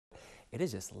It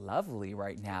is just lovely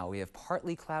right now. We have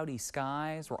partly cloudy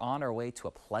skies. We're on our way to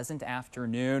a pleasant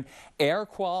afternoon. Air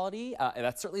quality,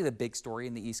 that's certainly the big story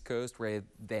in the East Coast, where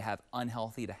they have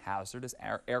unhealthy to hazardous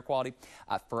air quality.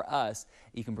 For us,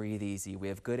 you can breathe easy. We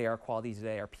have good air quality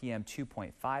today. Our PM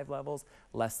 2.5 levels,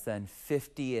 less than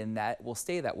 50, and that will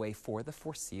stay that way for the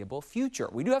foreseeable future.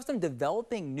 We do have some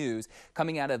developing news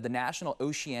coming out of the National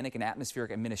Oceanic and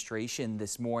Atmospheric Administration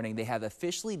this morning. They have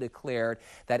officially declared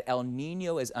that El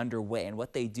Nino is underway. And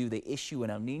what they do, they issue an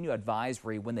El Nino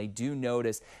advisory when they do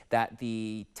notice that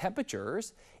the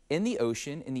temperatures in the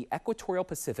ocean, in the equatorial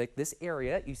Pacific, this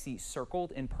area you see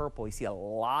circled in purple, you see a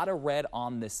lot of red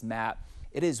on this map.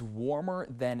 It is warmer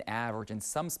than average. In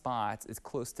some spots, it's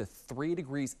close to 3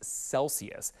 degrees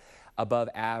Celsius above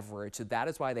average. So that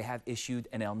is why they have issued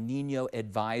an El Nino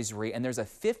advisory. And there's a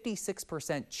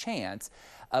 56% chance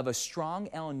of a strong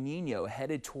El Nino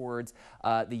headed towards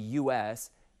the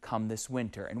U.S. come this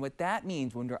winter. And what that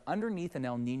means, when we're underneath an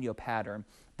El Nino pattern,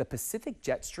 the Pacific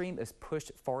jet stream is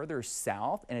pushed farther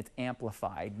south and it's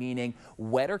amplified, meaning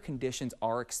wetter conditions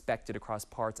are expected across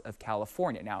parts of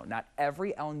California. Now, not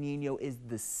every El Nino is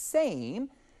the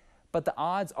same, but the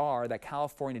odds are that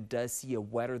California does see a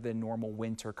wetter than normal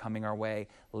winter coming our way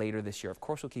later this year. Of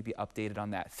course, we'll keep you updated on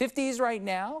that. 50s right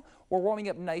now. We're warming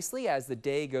up nicely as the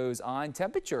day goes on.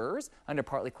 Temperatures under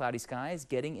partly cloudy skies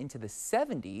getting into the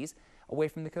 70s away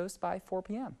from the coast by 4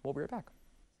 p.m. We'll be right back.